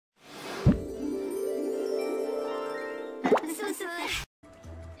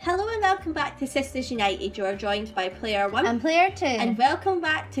Hello and welcome back to Sisters United. You are joined by Player 1 and Player 2. And welcome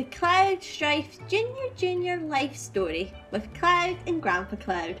back to Cloud Strife's Junior life story with Cloud and Grandpa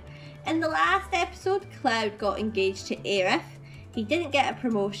Cloud. In the last episode, Cloud got engaged to Aerith. He didn't get a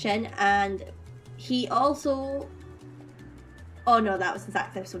promotion and he also... Oh no, that was the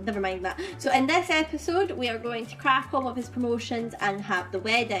Zack's episode, never mind that. So in this episode, we are going to crack all of his promotions and have the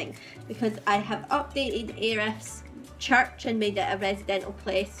wedding. Because I have updated Aerith's church and made it a residential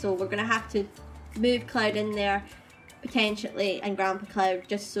place, so we're going to have to move Cloud in there potentially and Grandpa Cloud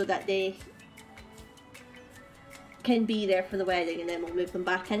just so that they can be there for the wedding, and then we'll move them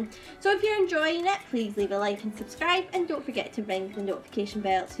back in. So if you're enjoying it, please leave a like and subscribe, and don't forget to ring the notification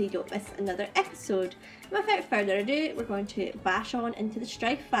bell so you don't miss another episode. Without further ado, we're going to bash on into the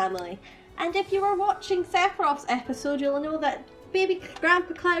Strife family. And if you were watching Sephiroth's episode, you'll know that baby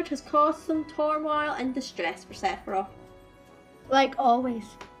Grandpa Cloud has caused some turmoil and distress for Sephiroth. Like always.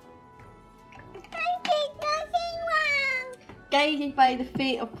 I did nothing wrong. Guided by the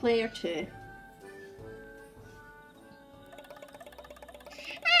fate of Player 2.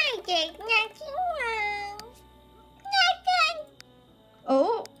 I did nothing wrong. Nothing.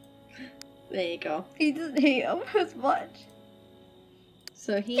 Oh, There you go. he doesn't hate him as much.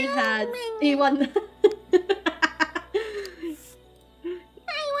 So he won.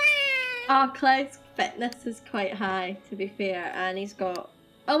 Oh, Cloud's fitness is quite high, to be fair, and he's got...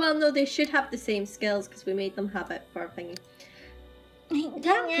 Oh well, no, they should have the same skills because we made them have it for a thingy.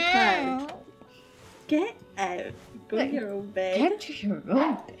 Cloud, get out. Go to your own bed. Get to your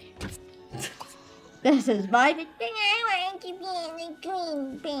own bed. This is my... Then I want to be in the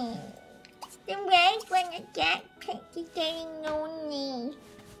green bed. The red one I get picked is getting lonely.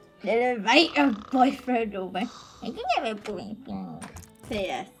 Then invite your boyfriend over. I didn't have a boyfriend. So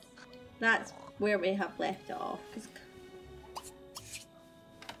yes, that's where we have left it off. Because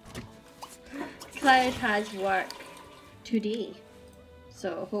Cloud has work today,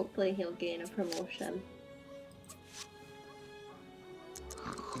 so hopefully he'll gain a promotion.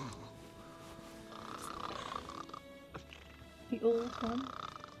 The old one.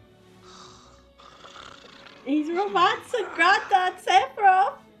 He's romancing Granddad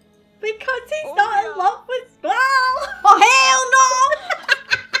Sephiroth because he's not in love with Spell. Oh hell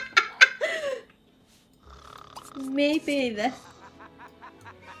no! Maybe this.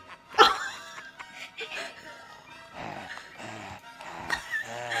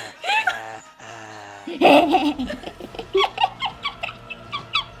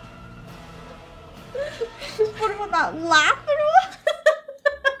 What about that laughing one?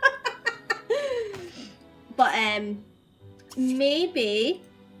 But maybe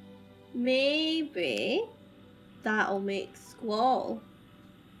that'll make Squall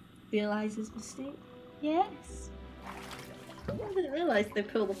realise his mistake. Yes. I didn't realise they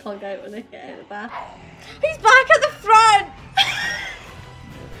pull the plug out when they get out of the bath. He's back at the front!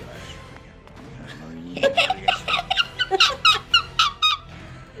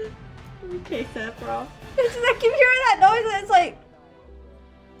 Okay, Sephiroth. It's just, I keep hearing that noise and it's like...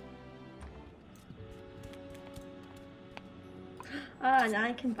 Ah, now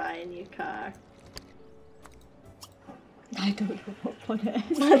I can buy a new car. I don't know what one it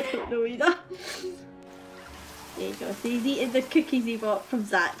is. I don't know either. There you go. So he's eating the cookies he bought from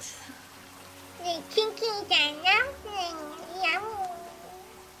Zack. The cookies are nothing. Yum.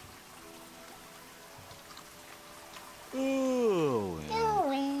 Ooh.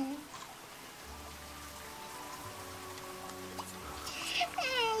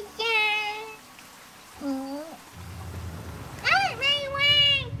 Oh, my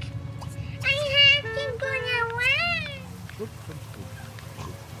work! I have to go to work!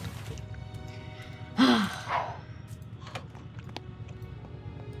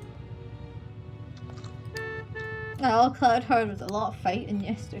 All Cloud heard was a lot of fighting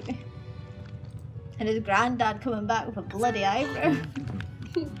yesterday. And his granddad coming back with a bloody eyebrow.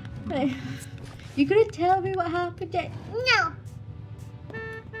 You gonna tell me what happened yet? No!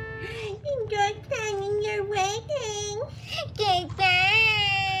 You got planning your wedding.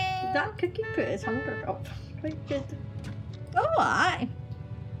 Goodbye! That cookie put his hunger up. Quite good. Oh, aye.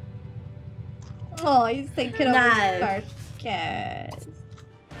 Oh, he's thinking of his first kiss.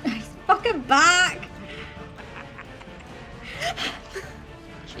 He's fucking back!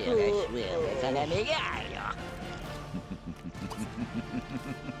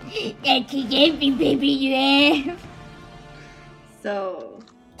 That's every baby you have. So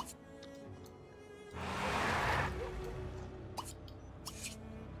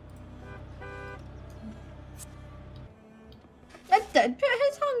That did put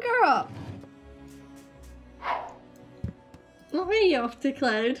his hunger up. What were you off to,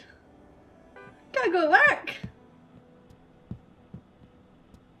 Cloud? Gotta go to work.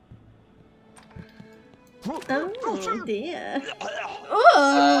 Oh dear.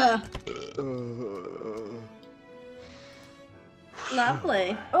 Ugh.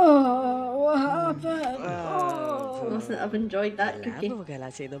 Lovely. Oh, what happened? Oh. Mustn't have enjoyed that cookie.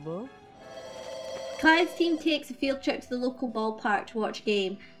 Cloud's team takes a field trip to the local ballpark to watch a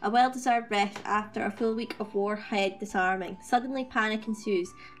game, a well-deserved rest after a full week of warhead disarming. Suddenly panic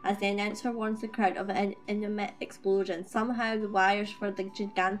ensues as the announcer warns the crowd of an imminent explosion. Somehow the wires for the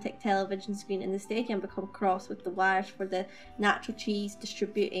gigantic television screen in the stadium become crossed with the wires for the natural cheese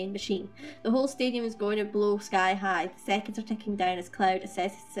distributing machine. The whole stadium is going to blow sky high. The seconds are ticking down as Cloud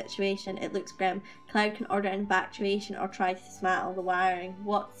assesses the situation. It looks grim. Cloud can order an evacuation or try to dismantle the wiring.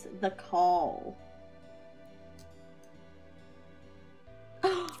 What's the call?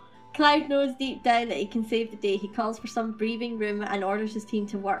 Cloud knows deep down that he can save the day. He calls for some breathing room and orders his team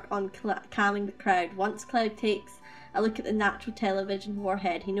to work on calming the crowd. Once Cloud takes a look at the natural television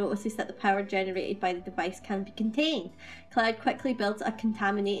warhead, he notices that the power generated by the device can be contained. Cloud quickly builds a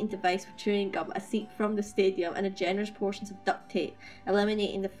contaminating device with chewing gum, a seep from the stadium, and a generous portions of duct tape,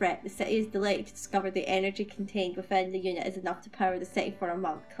 eliminating the threat. The city is delighted to discover the energy contained within the unit is enough to power the city for a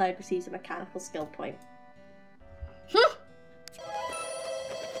month. Cloud receives a mechanical skill point.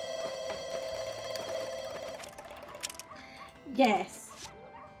 Yes,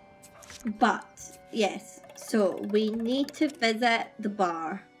 but yes, so we need to visit the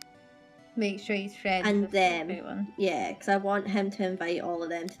bar. Make sure he's friends And with them. everyone. Yeah, because I want him to invite all of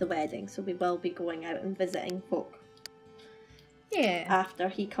them to the wedding, so we will be going out and visiting folk Yeah. after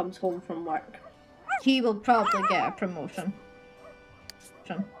he comes home from work. He will probably get a promotion.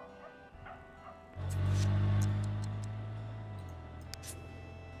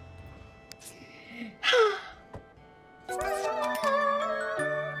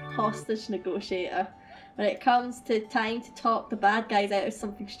 Hostage negotiator. When it comes to time to talk the bad guys out of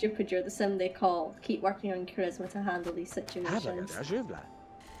something stupid, you're the sim they call. Keep working on charisma to handle these situations.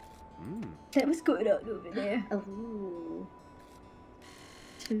 That was going on over there. Ooh.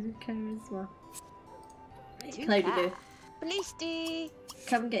 2 charisma. Right, Cloudy do. Felicity.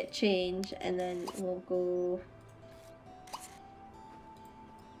 Come get change and then we'll go...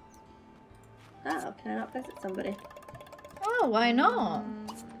 Oh, can I not visit somebody? Oh, why not?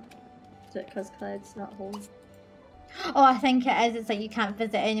 Is it because Cloud's not home? Oh, I think it is. It's like you can't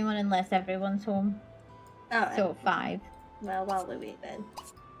visit anyone unless everyone's home. Oh, So 5. well, while we wait then.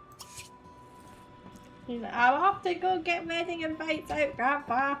 He's like, I'll have to go get wedding invites out,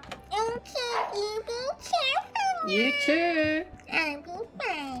 Grandpa. Okay, you be careful. You too. I'll be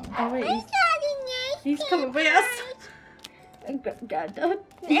fine. Oh wait, I'm sorry, he's coming with us. God. I'm coming with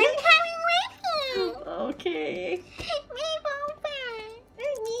you. Okay. We won't find.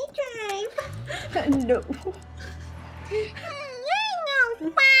 Let me drive. No. You're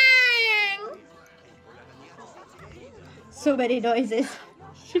no fun. So many noises.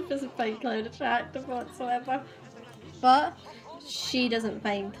 She doesn't find Cloud attractive whatsoever. But She doesn't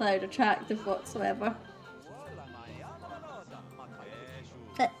find Cloud attractive whatsoever.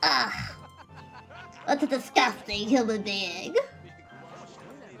 Ugh. What a disgusting human being.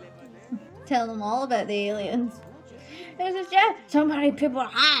 tell them all about the aliens. This is just so many people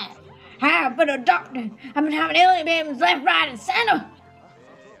hide. I've been a doctor. I've been having alien babies left, right, and center.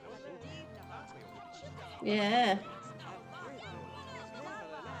 Yeah.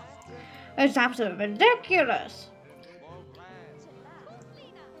 It's absolutely ridiculous.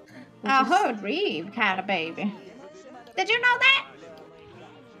 I heard Reeve had a baby. Did you know that?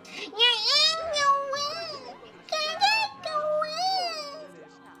 You're in your way. Get it away.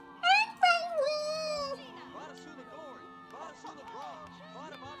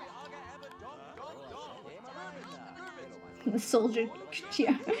 The soldier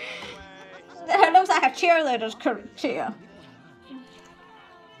chair. It looks like a cheerleader's chair.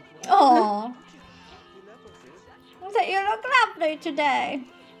 Oh, that you look lovely today.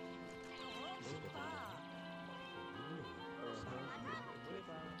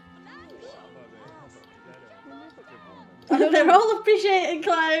 They're all appreciating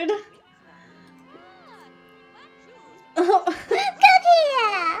Cloud. Come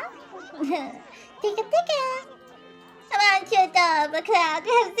here. Tika. I want your dog, McCloud.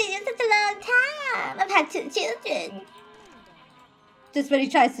 We haven't seen you in such a long time. I've had 2 children. Just when he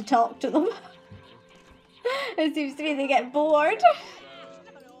tries to talk to them. It seems to me they get bored.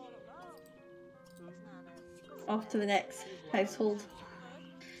 Off to the next household.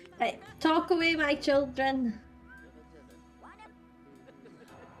 Right, talk away, my children.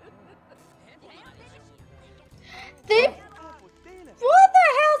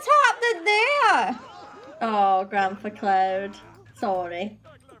 Oh, Grandpa Cloud. Sorry.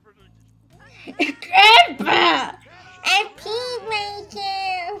 Grandpa! I peed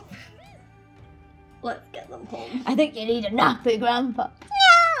myself. Let's get them home. I think you need a nappy, Grandpa. No,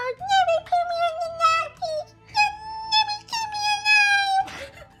 never put me on the nappy. Never keep me alive.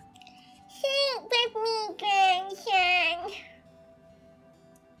 Sleep with me, grandson.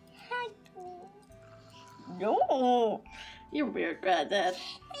 Hug me. No. You're weird, Granddad.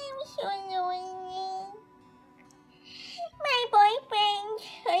 I'm so lonely. My boyfriend,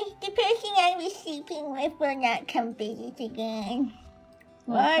 or the person I was sleeping with, will not come visit again.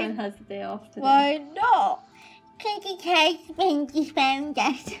 Why? Lockhart has the day off today. Why not? Because his husband just found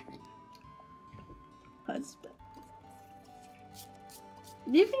us. Husband.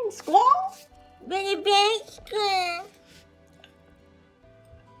 Living squall? But a big scream.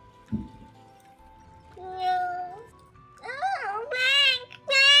 No. Oh, Black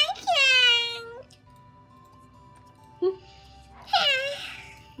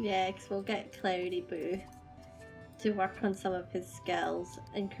Yeah, because we'll get Cloudy Boo to work on some of his skills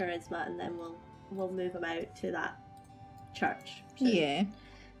and charisma, and then we'll move him out to that church. So- Yeah.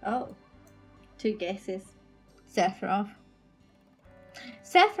 Oh, 2 guesses. Sephiroth.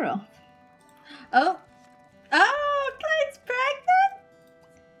 Sephiroth. Oh, Cloud's pregnant.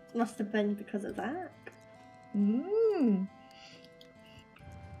 Must have been because of that. Mmm.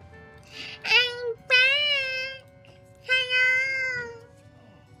 I'm back. Hello.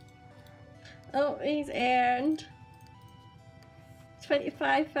 Oh, he's earned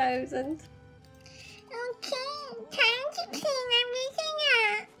 25,000. Okay, time to clean everything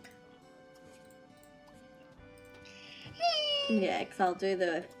up. Yeah, because I'll do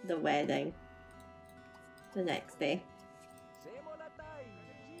the wedding the next day.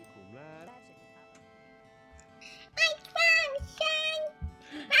 I found son.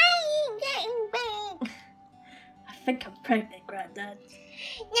 I ain't getting back. I think I'm pregnant, Granddad.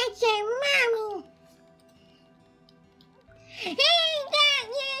 That's your mommy. Hey, got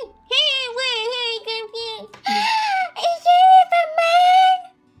you. Hey, we're confused. Is it a man?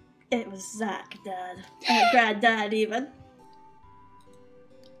 It was Zack, Dad. Granddad, even.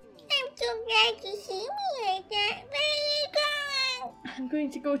 I'm so glad to see me like that. Where are you going? I'm going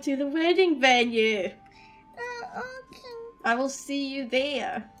to go to the wedding venue. Okay. I will see you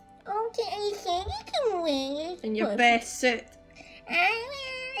there Okay, you said you can wear in your best suit.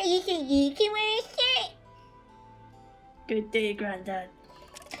 You said you can wear a shirt. Good day, Granddad.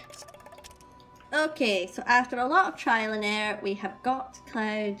 Okay, so after a lot of trial and error, we have got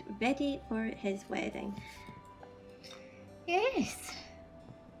Cloud ready for his wedding. Yes.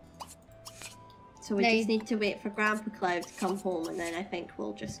 So we Now- just need to wait for Grandpa Cloud to come home, and then I think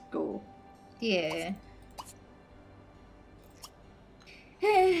we'll just go. Yeah.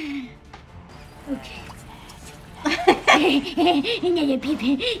 Okay. Another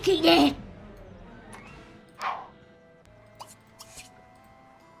peeping. Take that.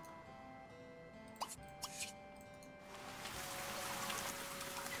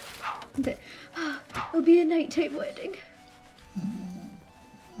 It'll be a nighttime wedding.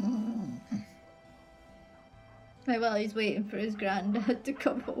 Right, well, he's waiting for his granddad to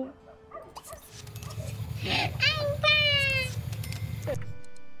come home. I'm back.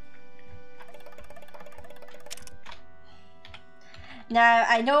 Now,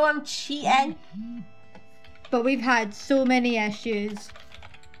 I know I'm cheating, But we've had so many issues.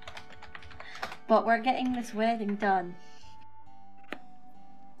 but we're getting this wedding done.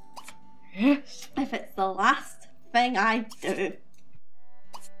 Yes. If it's the last thing I do.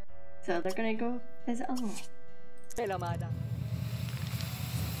 So they're gonna go visit a law.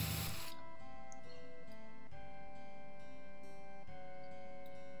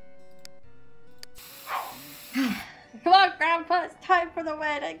 Come on, Grandpa, it's time for the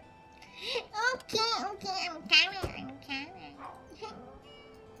wedding. Okay, I'm coming.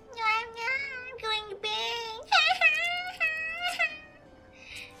 No, I'm going to bed.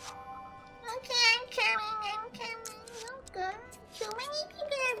 Okay, I'm coming. Oh God, so many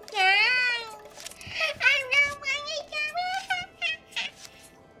people have died. I'm not wanting to.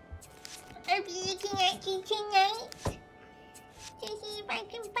 I'll be looking at you tonight to see if I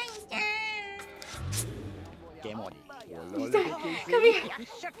can find them. Come here.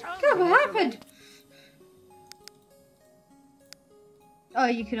 God, what happened? Oh,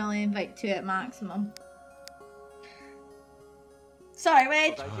 you can only invite 2 at maximum. Sorry,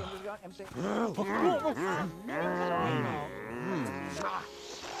 Wedge. I'm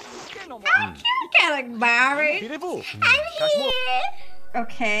getting married. I'm here.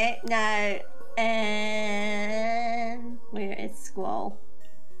 Okay, now, where is Squall?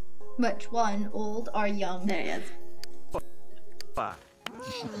 Which one, old or young? There he is. Bring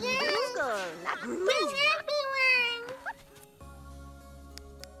everyone.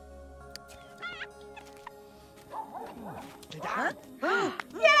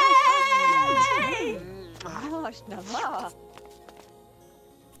 Yay!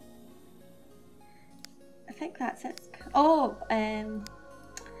 I think that's it. Oh,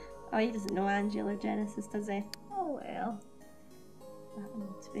 oh, he doesn't know Angular Genesis, does he? Oh well. That one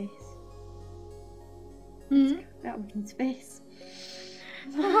in space. Hmm? That one in space.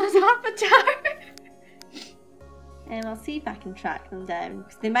 What's Avatar? I'll see if I can track them down,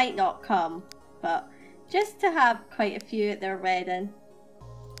 because they might not come, but just to have quite a few at their wedding.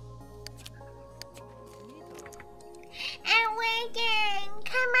 And we're done.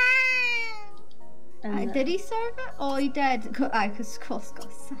 Come on. And Did he serve it? Oh, he did. Because Cross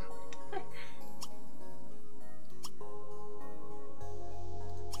got salad.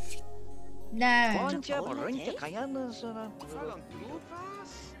 No. Everyone, get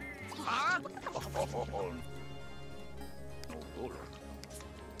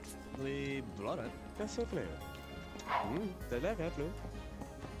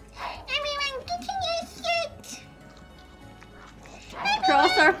in your seat.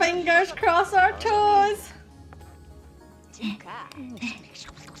 cross our fingers, cross our toes.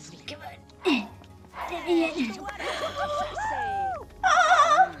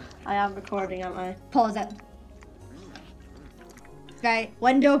 I am recording, aren't I? Pause it. Right,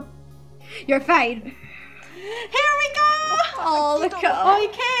 window. You're fine. Here we go! Oh, look at oh, he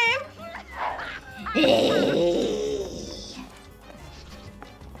came!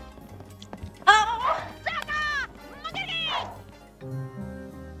 Oh!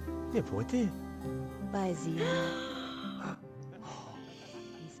 Nie płyty.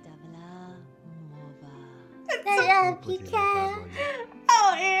 Hello, Peter.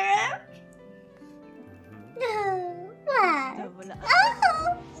 Oh, Aerith! No, what?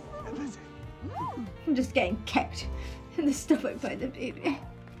 Oh! I'm just getting kicked in the stomach by the baby.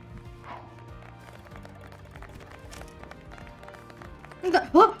 I'm like,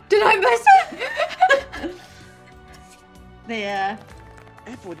 oh, did I miss it? There.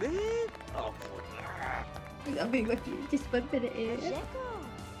 I'll be with you just 1 minute, Aerith.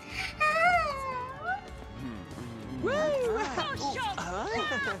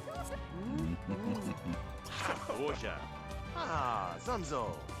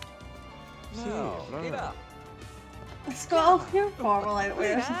 Let's go off your formal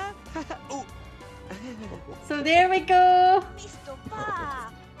outwear. So there we go.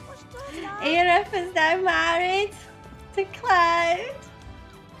 Aerith is now married to Cloud.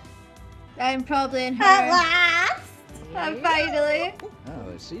 I'm probably in her. At last! And finally.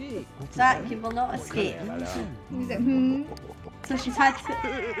 Oh, sì. Zack, you will not escape. He's like, hmm. So she's had to...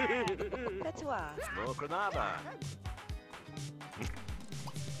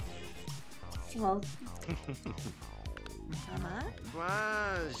 Well...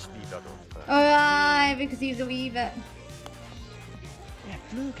 Oh, aye, because he's a wee bit.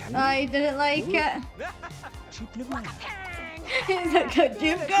 I didn't like it. He's like, could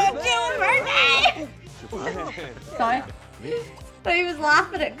you go to birthday? Sorry? But he was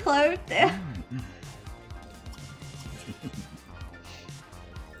laughing at Cloud there.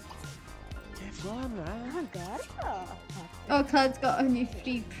 Oh, Cloud's got a new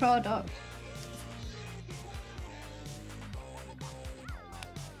free product.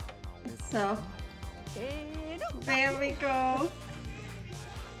 So... There we go.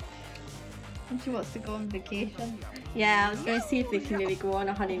 And she wants to go on vacation. Yeah, I was going to see if we can maybe go on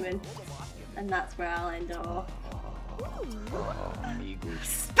a honeymoon. And that's where I'll end up.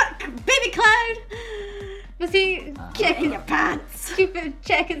 Baby Cloud! Was he checking your pants? Stupid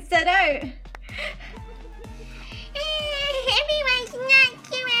check and sit out? Everyone's not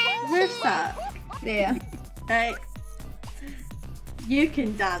too Where's that? There. Right. You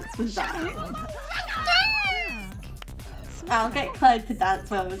can dance with that. I'll get Cloud to dance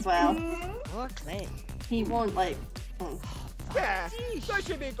with him as well. He won't like...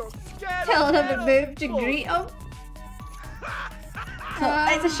 Telling him to move to greet him. So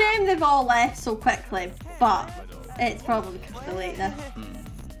it's a shame they've all left so quickly, but it's probably because of the lateness.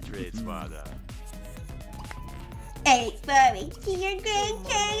 It's very to your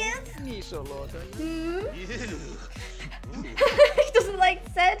grandchild. He doesn't like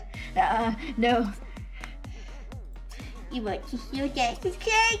Sid. No. You want to hear that?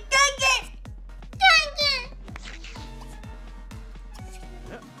 Okay, done it!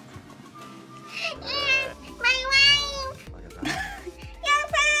 My wife! You're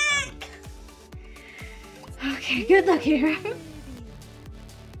back! Okay, good luck here.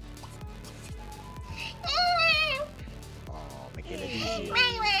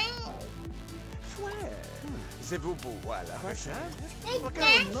 No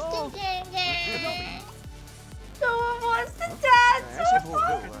one wants to dance.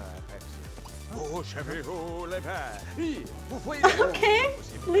 Okay,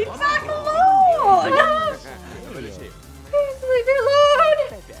 leave Zack alone! Please leave me alone!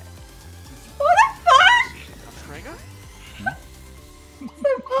 What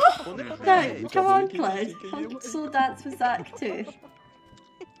the fuck? No, come on, Cloud. Come slow dance with Zack too.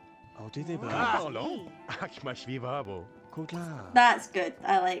 That's good.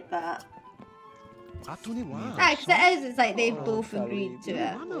 I like that. Because it is, it's like they've both agreed to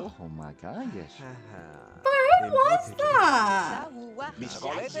it. Who was that? Who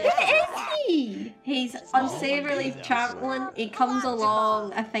is he? He's unsavourily travelling. He comes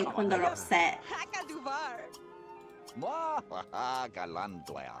along, I think, when they're upset.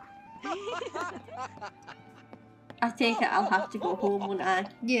 I take it I'll have to go home, won't I?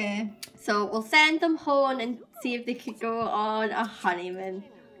 Yeah. So we'll send them home and see if they could go on a honeymoon.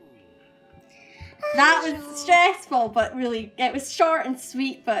 That was stressful, but really, it was short and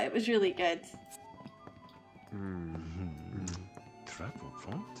sweet, but it was really good. Have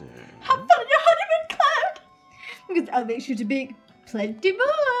fun on your honeymoon, Cloud! Because I'll make sure to make plenty more.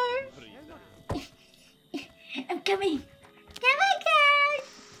 I'm coming. Come on, Cloud.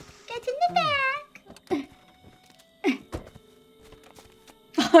 Get in the back.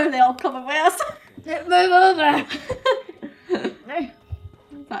 Are they all coming with us? Move over.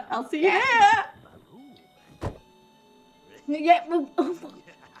 But I'll see you there. Yeah, move over.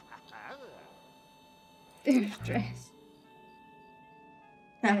 They're stressed.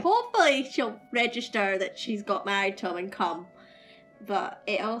 Now, hopefully she'll register that she's got married to him and come. But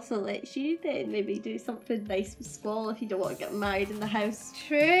it also lets you then maybe do something nice with Squall if you don't want to get married in the house.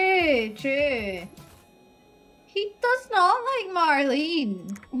 True, true. He does not like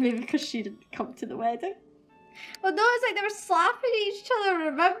Marlene. Maybe because she didn't come to the wedding. Well, no, it's like they were slapping each other,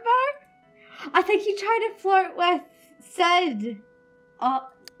 remember? I think he tried to flirt with Sid.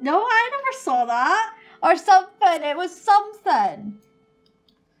 No, I never saw that. Or something. It was something.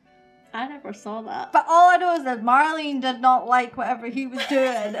 I never saw that. But all I know is that Marlene did not like whatever he was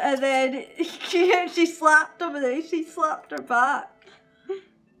doing. And then she slapped him and then she slapped her back.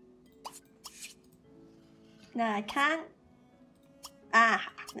 No, I can't. Ah,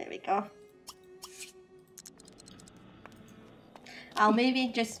 there we go. I'll maybe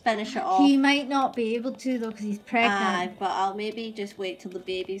just finish it off. He might not be able to though because he's pregnant. Aye, but I'll maybe just wait till the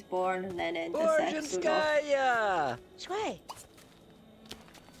baby's born and then end this episode off. Sway.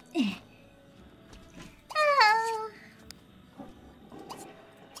 Oh.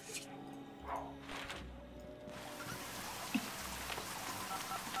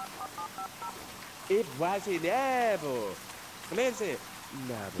 It was inevitable. Cleanse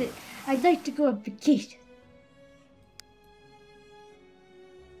I'd like to go on vacation.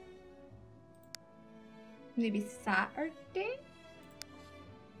 Maybe Saturday?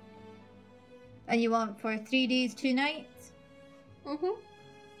 And you want for 3 days, 2 nights? Mm-hmm.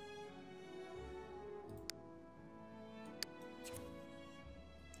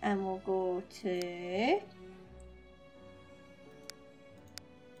 And we'll go to...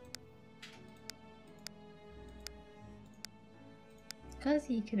 Because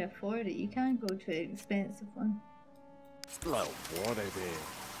he can afford it, you can't go to an expensive one. Slow water there.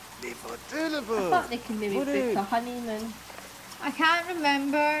 I thought they can maybe book a honeymoon. I can't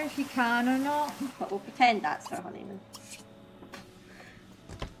remember if you can or not. But we'll pretend that's their honeymoon.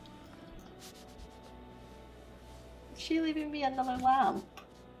 Is she leaving me another lamp?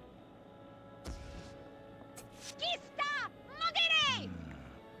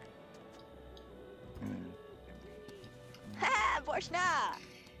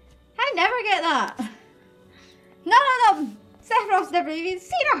 I never get that. None of them. Sephiroth's never even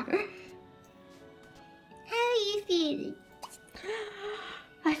seen her. How are you feeling?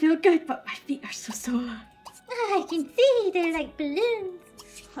 I feel good, but my feet are so sore. I can see they're like balloons.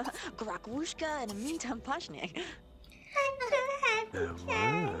 Grakushka and a meantime Pashnik. I'm so happy.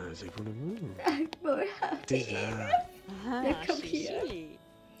 I'm more happy. Now come here.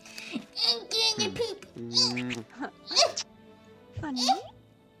 I'm getting a peep. Funny.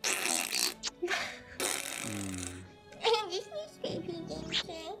 This is baby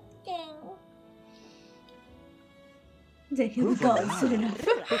danger. They have gone soon enough.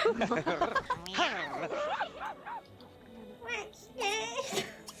 What's this?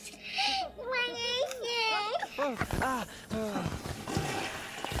 What is this?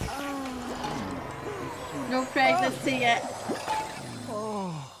 No pregnancy yet.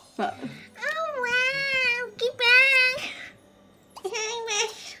 But Oh wow! Get back! I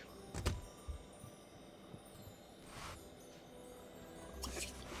wish.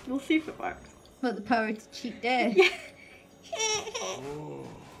 We'll see if it works. What, the power to cheat death? Yeah.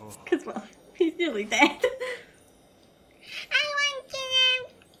 Because, well, he's nearly dead. I want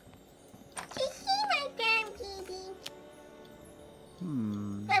to see my grandbaby.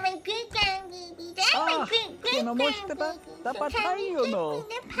 Or my great grandbaby. That's my great great no more dapat tayo, no?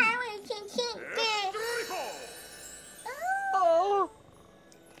 The power to cheat death. Oh!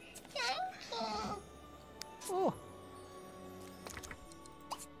 Thank you. Oh!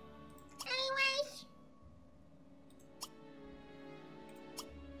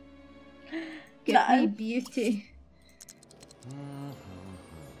 Give me beauty.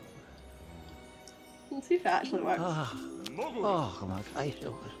 We'll see if it actually works. Oh, my face.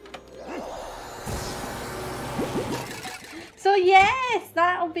 So yes,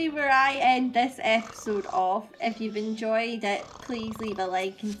 that'll be where I end this episode off. If you've enjoyed it, please leave a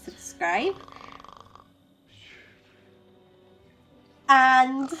like and subscribe.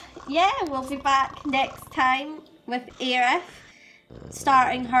 And yeah, we'll be back next time with Aerith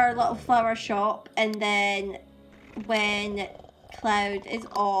starting her little flower shop, and then when Cloud is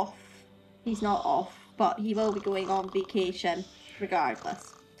off, he's not off, but he will be going on vacation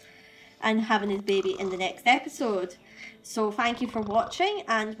regardless, and having his baby in the next episode. So thank you for watching,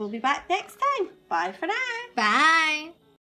 and we'll be back next time. Bye for now. Bye.